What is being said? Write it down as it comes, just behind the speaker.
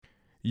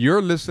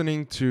You're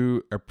listening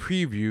to a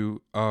preview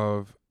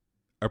of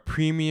a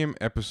premium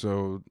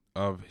episode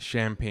of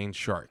Champagne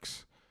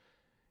Sharks.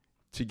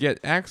 To get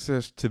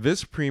access to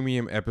this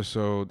premium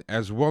episode,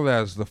 as well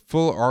as the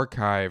full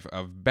archive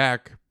of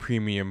back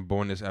premium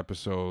bonus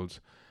episodes,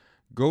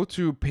 go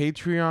to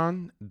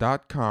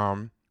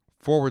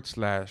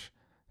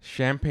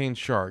patreon.com/Champagne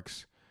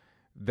Sharks.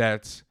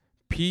 That's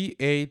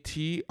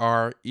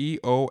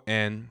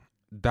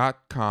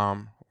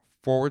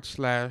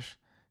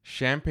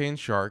patreon.com/Champagne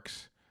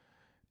Sharks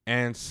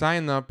and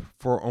sign up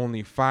for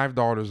only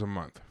 $5 a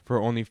month.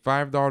 For only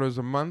 $5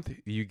 a month,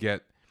 you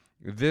get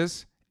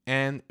this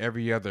and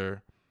every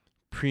other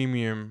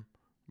premium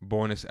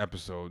bonus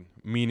episode,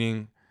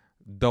 meaning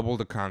double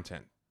the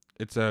content.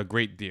 It's a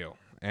great deal.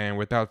 And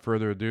without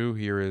further ado,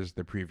 here is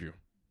the preview.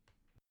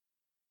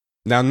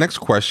 Now, next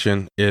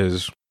question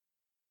is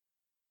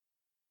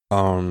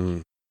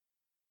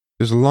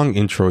there's a long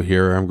intro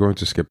here. I'm going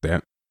to skip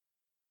that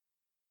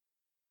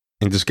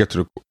and just get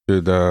to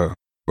the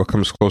what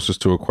comes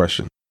closest to a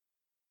question.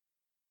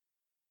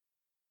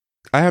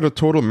 I had a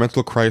total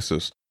mental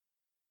crisis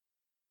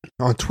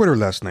on Twitter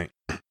last night.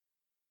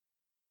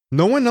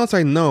 No one else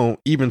I know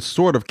even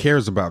sort of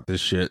cares about this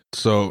shit,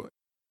 so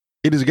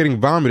it is getting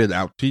vomited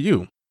out to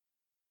you.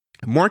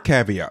 More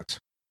caveats.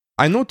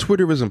 I know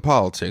Twitter isn't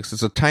politics,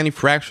 it's a tiny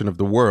fraction of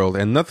the world,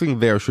 and nothing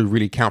there should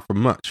really count for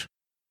much.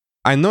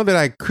 I know that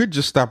I could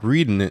just stop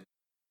reading it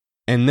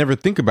and never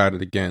think about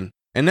it again,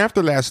 and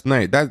after last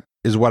night, that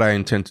is what I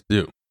intend to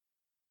do.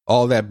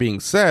 All that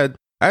being said,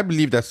 I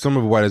believe that some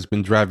of what has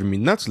been driving me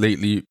nuts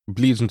lately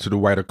bleeds into the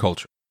wider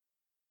culture.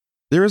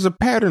 There is a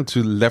pattern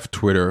to left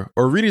Twitter,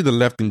 or really the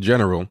left in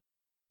general.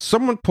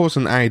 Someone posts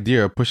an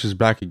idea or pushes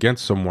back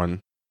against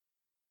someone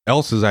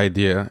else's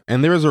idea,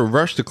 and there is a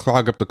rush to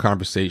clog up the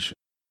conversation,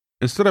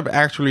 instead of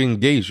actually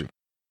engaging.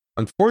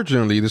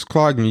 Unfortunately, this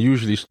clogging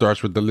usually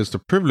starts with the list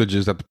of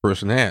privileges that the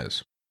person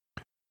has.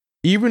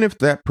 Even if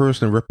that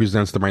person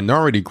represents the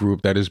minority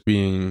group that is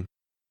being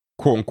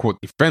quote-unquote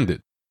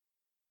defended.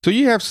 So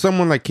you have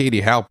someone like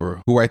Katie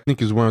Halper, who I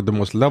think is one of the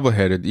most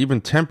level-headed, even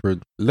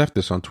tempered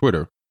leftists on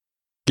Twitter,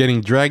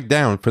 getting dragged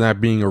down for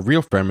not being a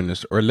real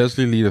feminist, or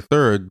Leslie Lee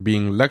III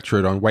being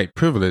lectured on white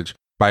privilege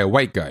by a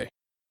white guy.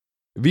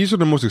 These are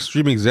the most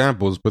extreme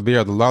examples, but they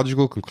are the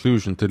logical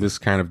conclusion to this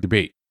kind of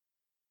debate.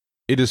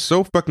 It is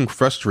so fucking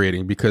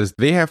frustrating because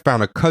they have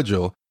found a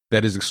cudgel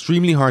that is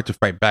extremely hard to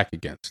fight back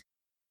against.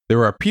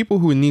 There are people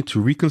who need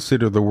to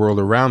reconsider the world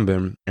around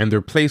them and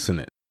their place in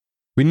it.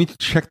 We need to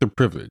check their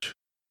privilege,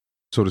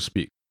 so to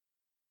speak.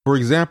 For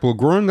example,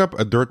 growing up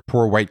a dirt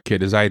poor white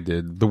kid as I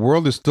did, the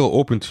world is still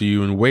open to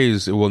you in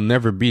ways it will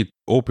never be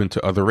open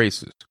to other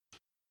races.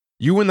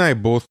 You and I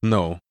both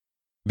know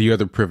the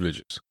other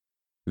privileges.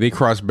 They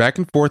cross back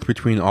and forth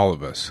between all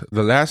of us.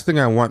 The last thing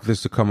I want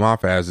this to come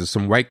off as is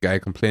some white guy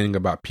complaining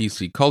about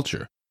PC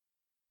culture.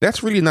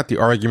 That's really not the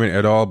argument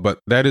at all, but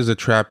that is a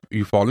trap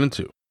you fall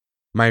into.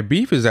 My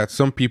beef is that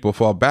some people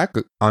fall back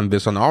on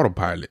this on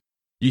autopilot.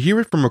 You hear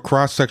it from a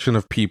cross-section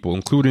of people,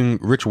 including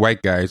rich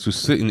white guys who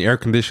sit in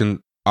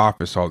air-conditioned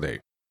office all day.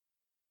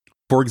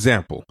 For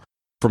example,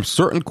 from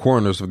certain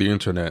corners of the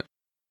internet,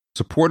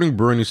 supporting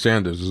Bernie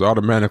Sanders is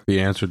automatically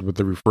answered with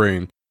the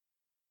refrain,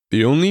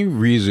 "The only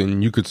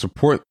reason you could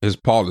support his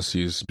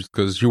policies is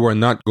because you are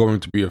not going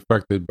to be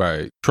affected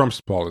by Trump's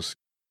policy."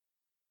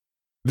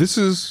 This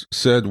is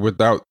said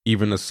without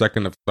even a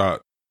second of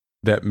thought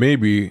that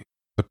maybe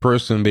the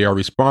person they are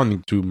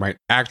responding to might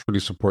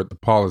actually support the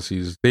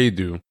policies they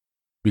do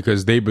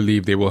because they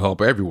believe they will help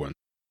everyone.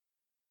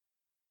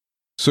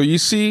 So you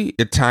see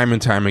it time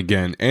and time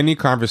again, any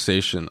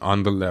conversation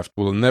on the left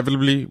will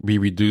inevitably be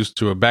reduced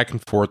to a back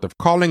and forth of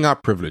calling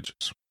out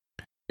privileges.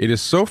 It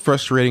is so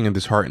frustrating and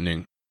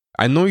disheartening.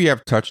 I know you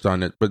have touched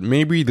on it, but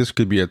maybe this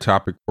could be a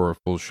topic for a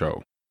full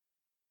show.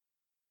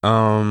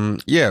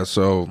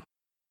 So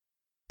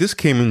this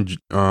came in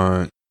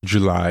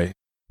July.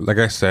 Like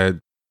I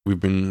said, we've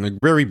been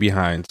very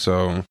behind.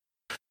 So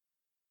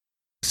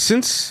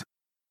since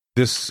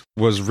this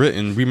was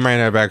written, we might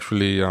have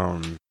actually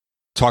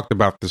talked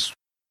about this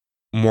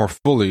more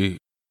fully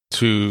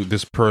to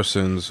this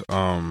person's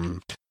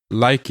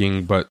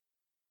liking, but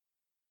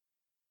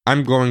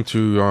I'm going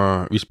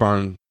to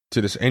respond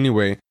to this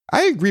anyway.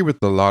 I agree with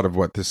a lot of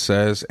what this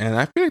says, and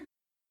I feel like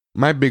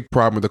my big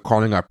problem with the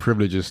calling out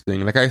privileges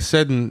thing, like I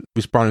said in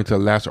responding to the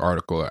last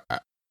article,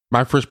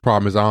 my first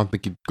problem is I don't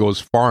think it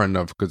goes far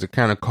enough because it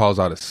kind of calls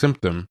out a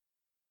symptom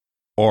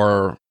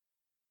or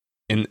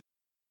an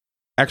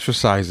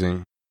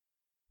exercising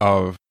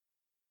of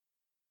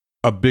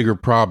a bigger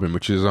problem,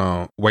 which is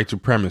white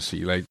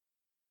supremacy. Like,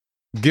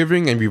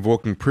 giving and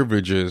revoking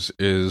privileges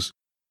is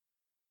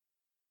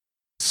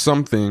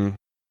something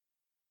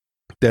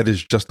that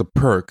is just a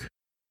perk,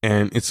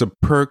 and it's a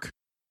perk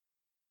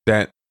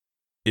that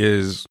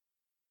is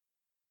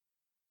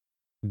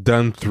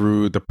done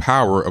through the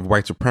power of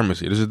white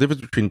supremacy. There's a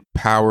difference between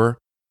power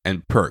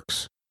and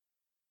perks.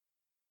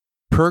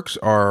 Perks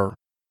are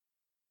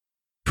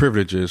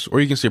privileges,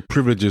 or you can say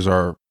privileges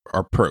are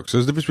perks.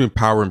 There's a difference between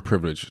power and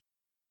privilege.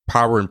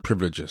 Power and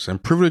privileges.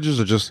 And privileges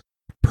are just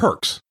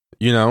perks.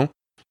 You know,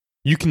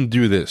 you can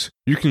do this.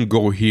 You can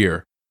go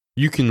here.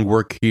 You can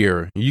work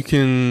here. You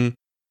can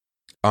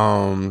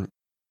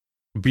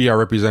be our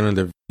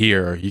representative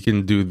here. You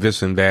can do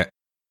this and that.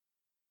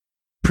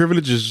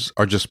 Privileges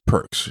are just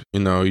perks. You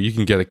know, you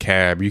can get a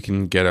cab. You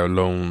can get a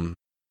loan.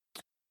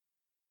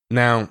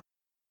 Now,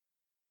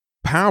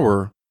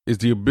 power is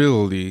the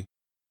ability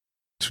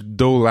to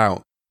dole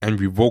out and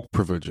revoke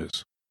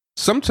privileges.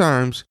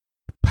 Sometimes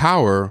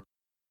power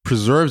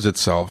preserves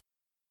itself,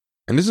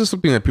 and this is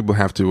something that people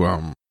have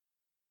to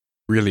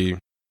really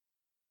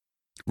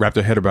wrap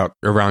their head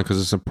around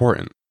because it's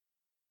important.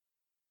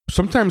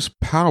 Sometimes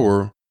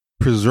power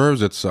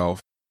preserves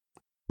itself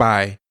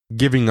by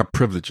giving up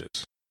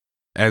privileges.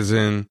 As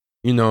in,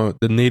 you know,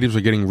 the natives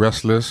are getting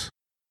restless.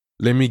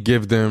 Let me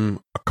give them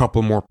a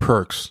couple more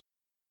perks.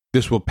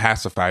 This will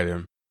pacify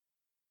them.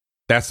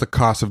 That's the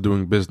cost of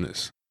doing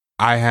business.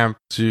 I have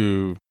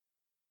to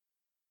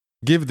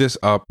give this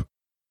up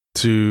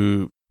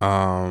to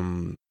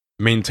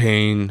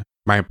maintain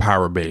my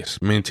power base,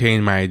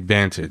 maintain my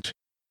advantage.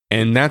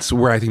 And that's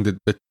where I think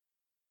that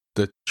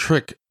the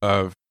trick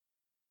of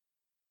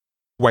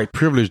white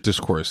privilege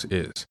discourse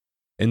is.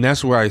 And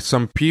that's why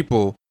some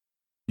people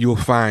you'll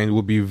find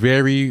will be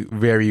very,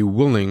 very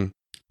willing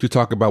to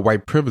talk about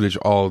white privilege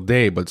all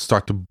day, but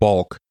start to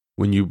balk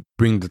when you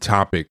bring the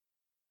topic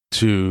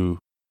to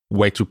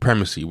white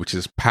supremacy, which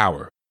is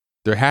power.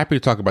 They're happy to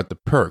talk about the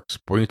perks,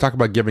 but when you talk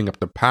about giving up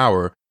the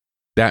power,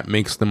 that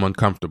makes them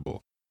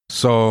uncomfortable.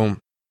 So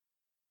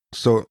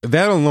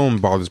that alone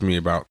bothers me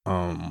about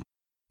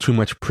too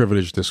much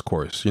privilege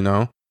discourse, you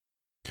know?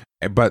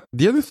 But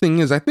the other thing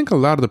is, I think a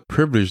lot of the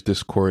privilege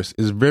discourse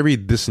is very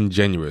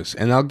disingenuous.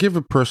 And I'll give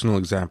a personal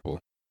example.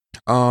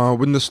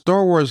 When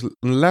the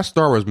last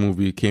Star Wars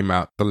movie came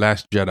out, The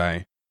Last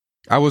Jedi,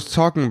 I was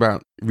talking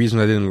about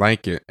reasons I didn't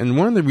like it. And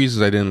one of the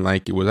reasons I didn't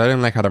like it was I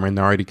didn't like how the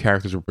minority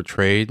characters were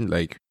portrayed.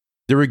 Like,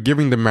 they were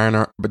giving the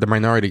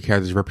minority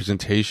characters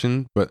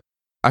representation, but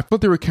I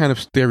felt they were kind of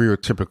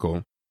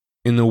stereotypical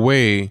in the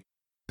way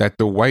that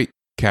the white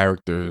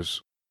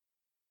characters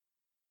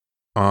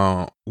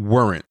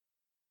weren't.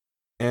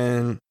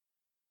 And,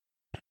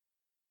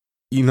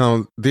 you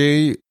know,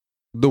 the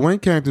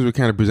white characters were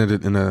kind of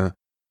presented in a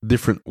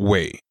different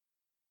way.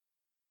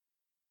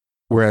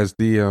 Whereas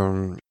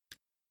the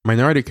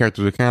minority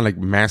characters were kind of like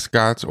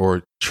mascots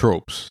or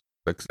tropes,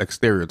 like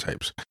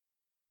stereotypes.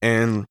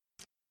 And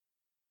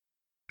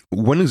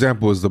one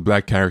example is the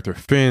black character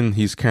Finn.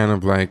 He's kind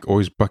of like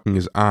always bucking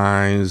his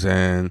eyes,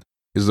 and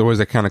he's always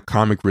that kind of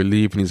comic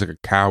relief, and he's like a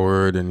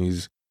coward, and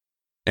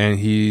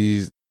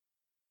he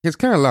has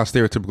kind of a lot of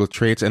stereotypical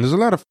traits, and there's a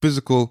lot of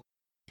physical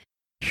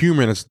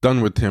humor that's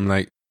done with him,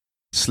 like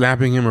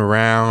slapping him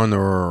around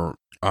or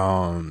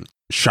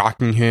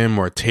shocking him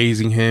or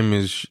tasing him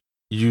is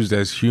used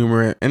as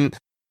humor. And,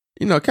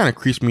 you know, it kind of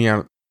creeps me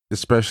out,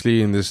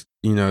 especially in this,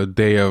 you know,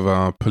 day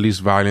of police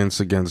violence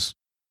against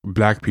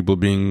black people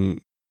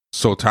being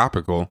so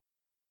topical,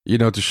 you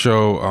know, to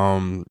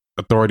show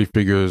authority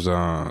figures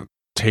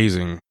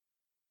tasing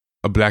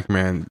a black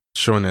man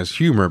shown as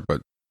humor.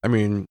 But I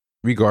mean,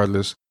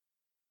 regardless,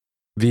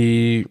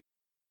 there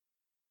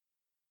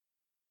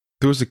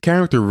was a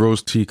character,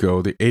 Rose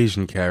Tico, the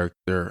Asian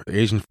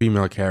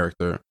female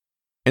character,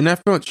 and I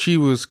felt she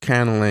was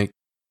kind of like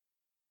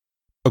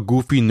a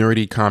goofy,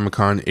 nerdy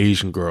Comic-Con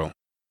Asian girl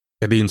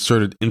that they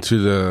inserted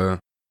into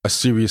a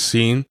serious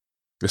scene,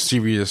 a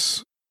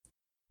serious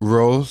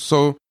role.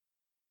 So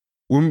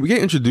when we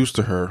get introduced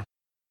to her,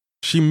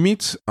 she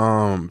meets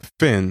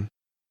Finn,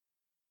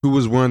 who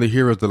was one of the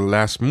heroes of the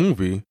last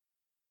movie.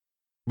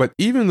 But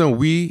even though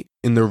we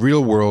in the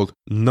real world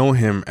know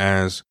him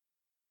as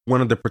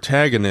one of the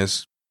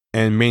protagonists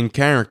and main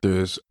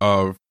characters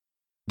of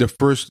the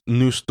first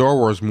new Star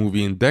Wars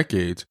movie in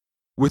decades,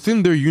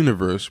 within their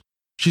universe,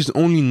 she's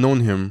only known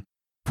him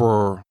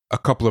for a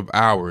couple of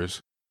hours.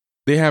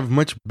 They have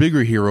much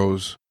bigger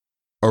heroes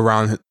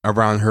around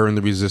her in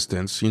the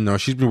Resistance. You know,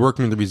 she's been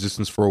working in the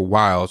Resistance for a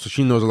while, so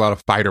she knows a lot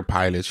of fighter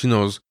pilots. She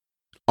knows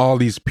all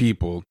these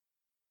people.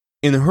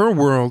 In her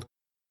world,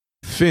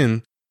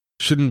 Finn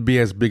shouldn't be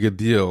as big a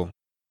deal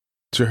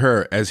to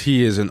her as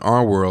he is in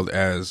our world,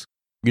 as,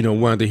 you know,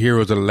 one of the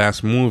heroes of the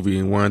last movie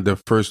and one of the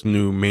first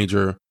new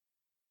major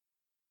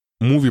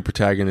movie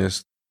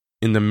protagonists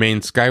in the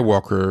main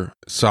Skywalker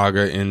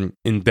saga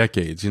in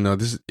decades. You know,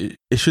 it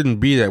shouldn't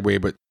be that way,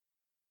 but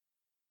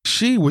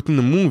she, within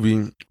the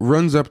movie,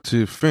 runs up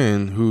to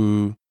Finn,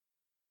 who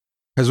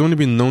has only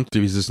been known to the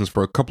Resistance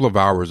for a couple of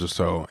hours or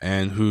so,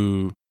 and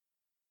who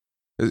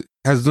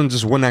has done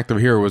just one act of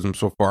heroism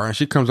so far, and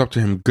she comes up to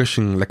him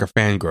gushing like a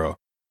fangirl,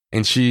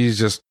 and she's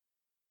just,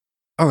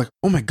 like,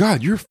 oh my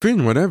god, you're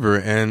Finn, whatever.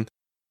 And,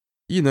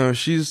 you know,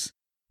 there's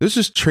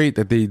this trait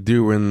that they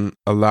do in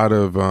a lot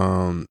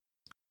of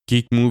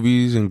geek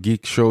movies and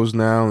geek shows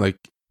now, like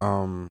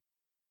in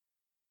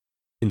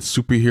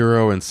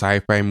superhero and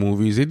sci-fi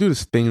movies. They do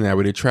this thing now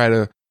where they try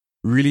to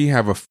really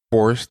have a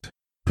forced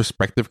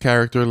perspective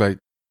character. Like,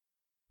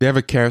 they have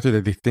a character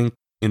that they think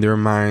in their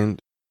mind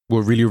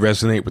will really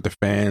resonate with the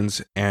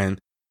fans, and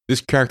this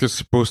character is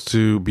supposed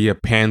to be a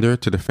pander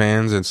to the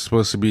fans, and it's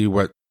supposed to be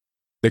what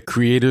the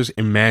creators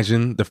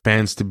imagine the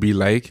fans to be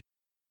like.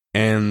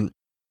 And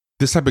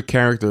this type of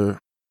character,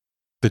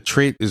 the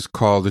trait is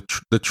called,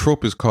 the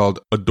trope is called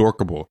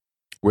adorkable,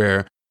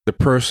 where the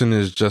person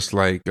is just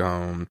like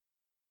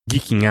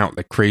geeking out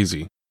like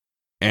crazy.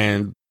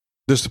 And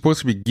they're supposed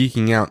to be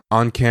geeking out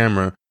on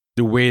camera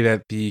the way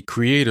that the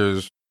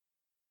creators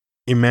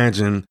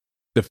imagine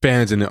the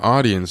fans in the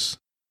audience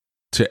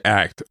to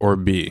act or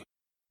be.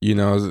 You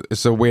know,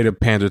 it's a way to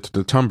pander to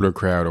the Tumblr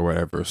crowd or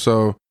whatever.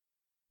 So,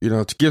 you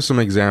know, to give some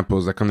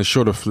examples, like on the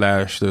show The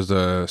Flash, there's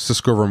a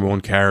Cisco Ramon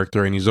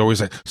character, and he's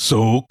always like,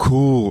 so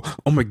cool.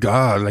 Oh my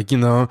God. Like, you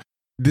know,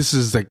 this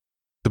is like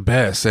the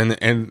best.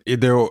 And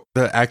they're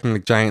acting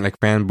like giant, like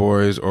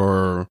fanboys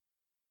or,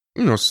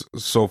 you know,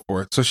 so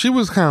forth. So she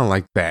was kind of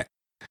like that.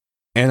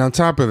 And on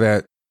top of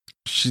that,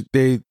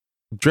 they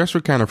dress her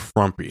kind of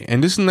frumpy.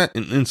 And this is not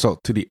an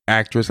insult to the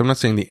actress. I'm not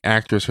saying the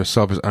actress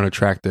herself is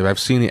unattractive. I've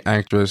seen the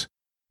actress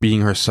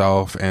being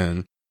herself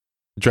and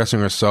dressing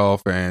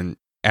herself and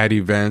at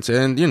events,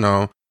 and you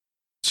know,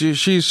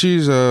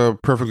 she's a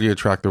perfectly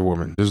attractive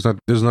woman.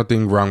 There's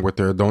nothing wrong with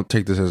her. Don't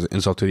take this as an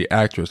insult to the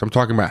actress. I'm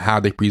talking about how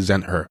they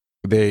present her.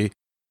 They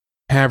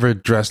have her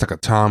dressed like a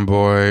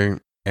tomboy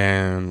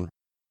and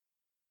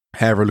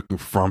have her looking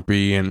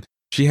frumpy, and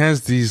she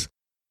has this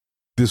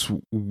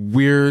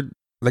weird,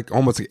 like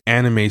almost like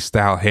anime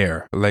style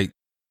hair, like,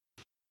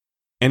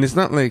 and it's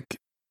not like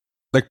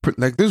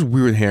there's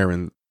weird hair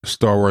in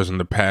Star Wars in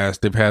the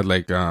past. They've had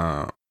like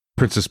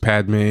Princess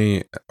Padme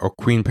or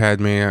Queen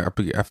Padme,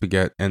 I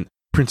forget, and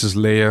Princess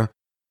Leia,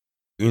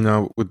 you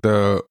know, with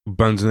the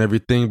buns and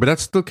everything, but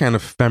that's still kind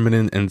of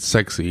feminine and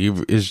sexy.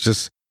 It's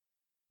just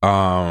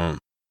weird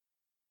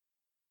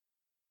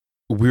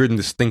and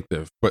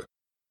distinctive. But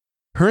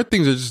her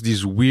things are just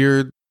these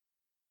weird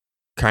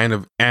kind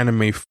of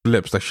anime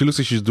flips. Like she looks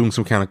like she's doing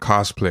some kind of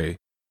cosplay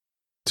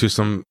to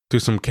some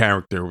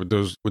character with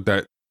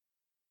that.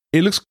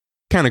 It looks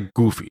kind of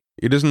goofy.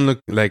 It doesn't look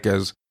like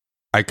as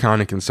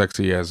iconic and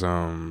sexy as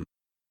the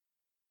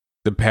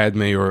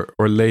Padme or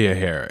Leia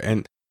hair.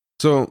 And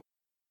so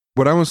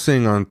what I was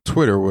saying on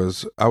Twitter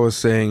was, I was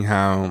saying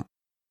how,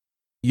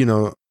 you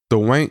know, the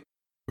white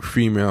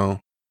female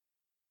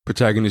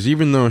protagonist,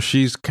 even though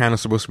she's kind of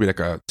supposed to be like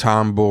a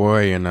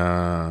tomboy and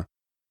a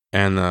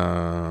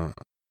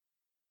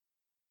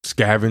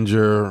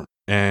scavenger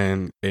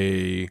and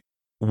a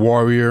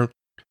warrior,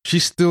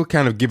 she's still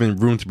kind of given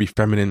room to be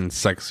feminine and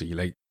sexy.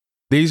 Like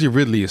Daisy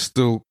Ridley is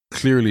still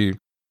clearly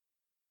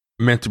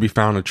meant to be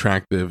found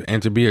attractive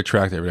and to be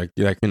attractive. Like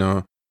you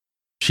know,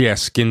 she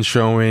has skin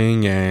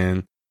showing,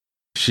 and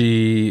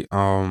she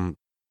has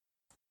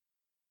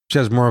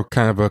more of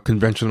kind of a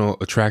conventional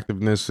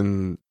attractiveness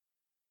in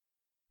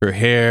her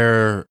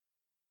hair,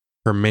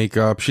 her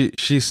makeup.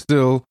 She's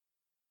still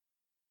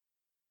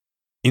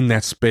in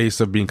that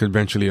space of being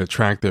conventionally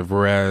attractive,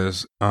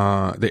 whereas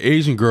the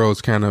Asian girl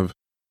is kind of,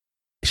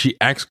 she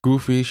acts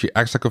goofy, she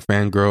acts like a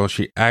fangirl,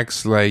 she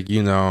acts like,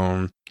 you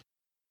know,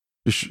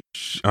 she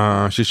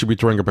should be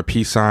throwing up a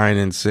peace sign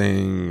and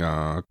saying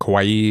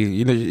kawaii.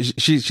 You know,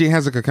 she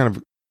has like a kind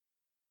of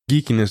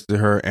geekiness to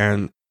her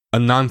and a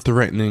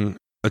non-threatening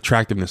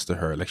attractiveness to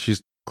her. Like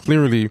she's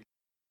clearly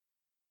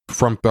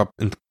frumped up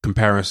in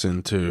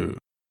comparison to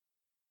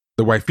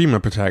the white female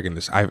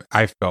protagonist,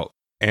 I felt.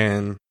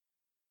 And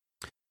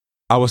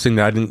I was saying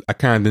that I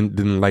kind of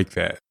didn't like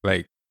that.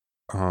 Like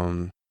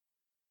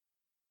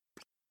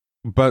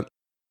but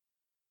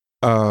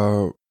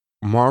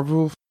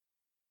Marvel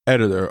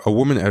editor, a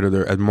woman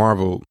editor at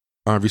Marvel,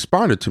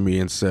 responded to me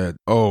and said,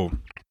 oh,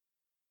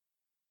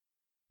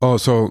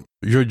 so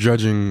you're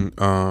judging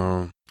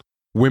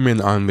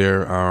women on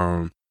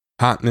their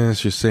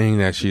hotness. You're saying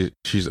that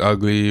she's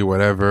ugly,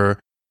 whatever,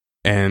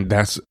 and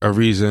that's a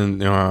reason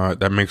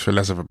that makes her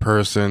less of a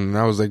person. And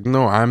I was like,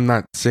 no, I'm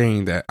not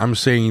saying that. I'm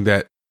saying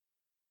that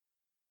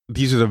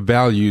these are the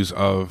values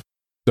of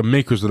the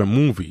makers of the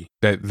movie,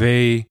 that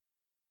they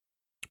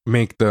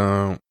make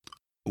the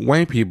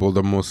white people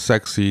the most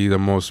sexy, the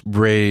most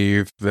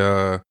brave,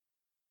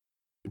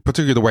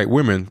 particularly the white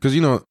women, because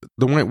you know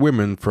the white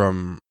women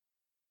from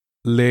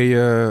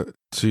Leia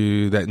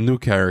to that new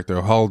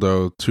character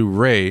Holdo to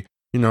Rey,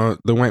 you know,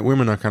 the white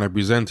women are kind of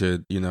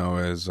presented, you know,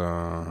 as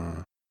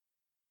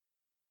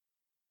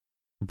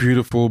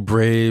beautiful,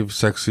 brave,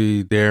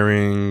 sexy,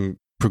 daring,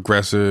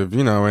 progressive,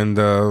 you know, and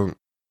the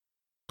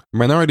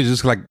minorities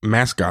just like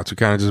mascots who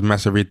kind of just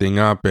mess everything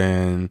up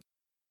and,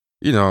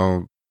 you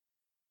know,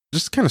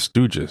 just kind of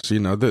stooges. You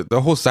know,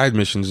 the whole side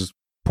mission is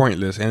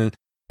pointless, and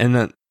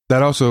that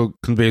also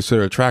conveys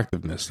their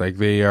attractiveness. Like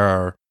they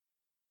are,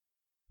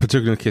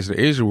 particularly in the case of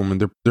the Asian woman,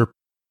 they're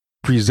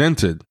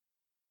presented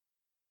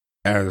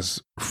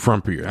as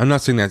frumpier. I'm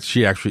not saying that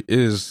she actually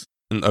is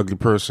an ugly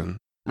person,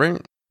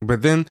 right?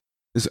 But then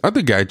this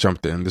other guy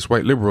jumped in. This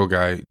white liberal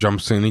guy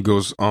jumps in. He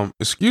goes,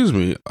 "Excuse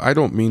me, I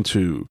don't mean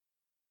to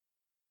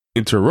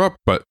interrupt,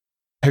 but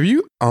have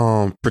you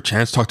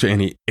perchance talked to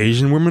any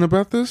Asian women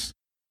about this?"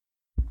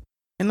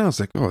 And I was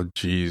like, oh,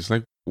 geez,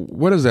 like,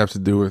 what does that have to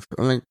do with,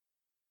 I'm like,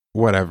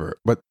 whatever.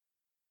 But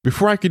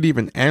Before I could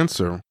even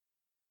answer,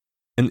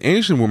 an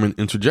Asian woman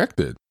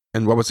interjected.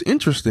 And what was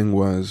interesting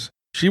was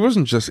she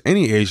wasn't just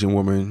any Asian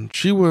woman.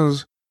 She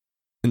was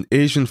an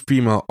Asian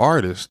female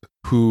artist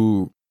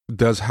who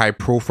does high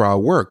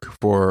profile work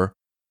for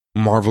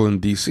Marvel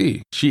and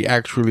DC. She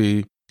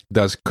actually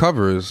does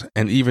covers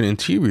and even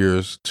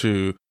interiors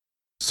to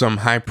some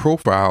high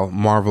profile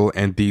Marvel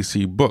and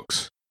DC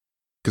books.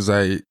 Because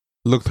I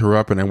looked her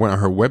up and I went on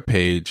her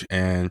webpage,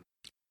 and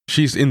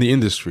she's in the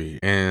industry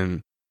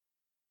and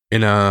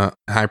in a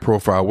high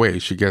profile way.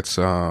 She gets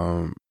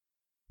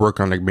work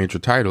on like major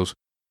titles.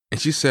 And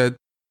she said,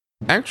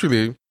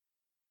 actually,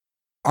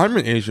 I'm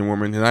an Asian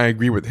woman and I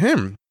agree with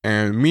him.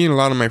 And me and a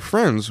lot of my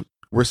friends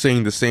were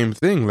saying the same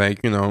thing. Like,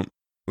 you know,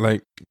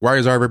 like, why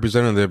is our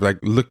representative like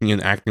looking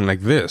and acting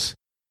like this?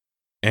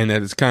 And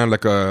that it's kind of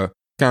like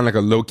a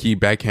low key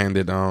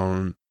backhanded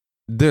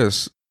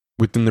this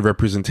within the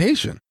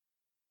representation.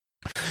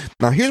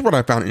 Now, here's what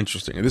I found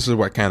interesting, and this is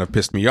what kind of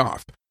pissed me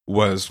off,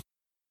 was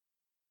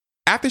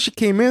after she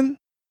came in,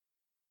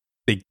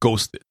 they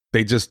ghosted.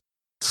 They just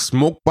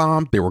smoke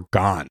bombed. They were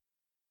gone.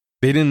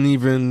 They didn't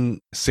even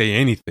say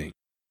anything.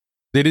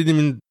 They didn't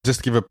even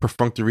just give a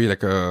perfunctory,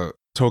 like a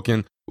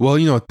token, well,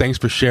 you know, thanks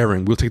for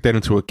sharing, we'll take that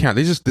into account.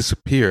 They just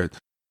disappeared,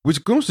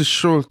 which goes to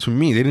show to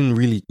me they didn't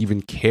really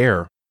even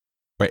care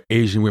what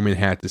Asian women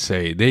had to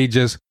say. They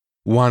just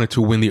wanted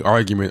to win the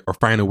argument or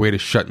find a way to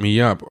shut me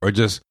up or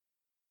just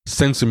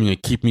censor me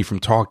and keep me from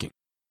talking.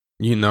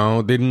 You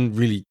know, they didn't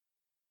really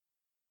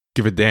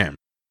give a damn.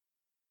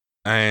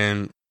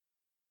 And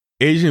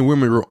Asian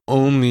women were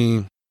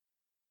only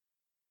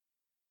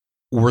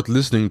worth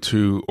listening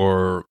to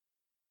or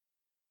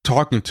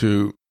talking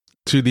to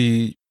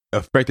the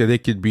effect that they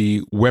could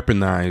be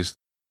weaponized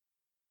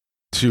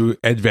to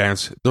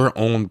advance their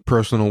own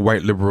personal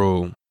white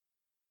liberal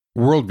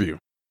worldview.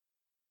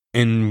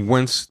 And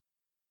once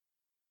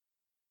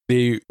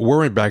they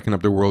weren't backing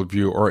up the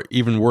worldview, or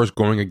even worse,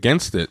 going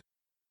against it,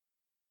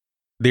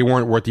 they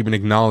weren't worth even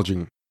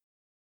acknowledging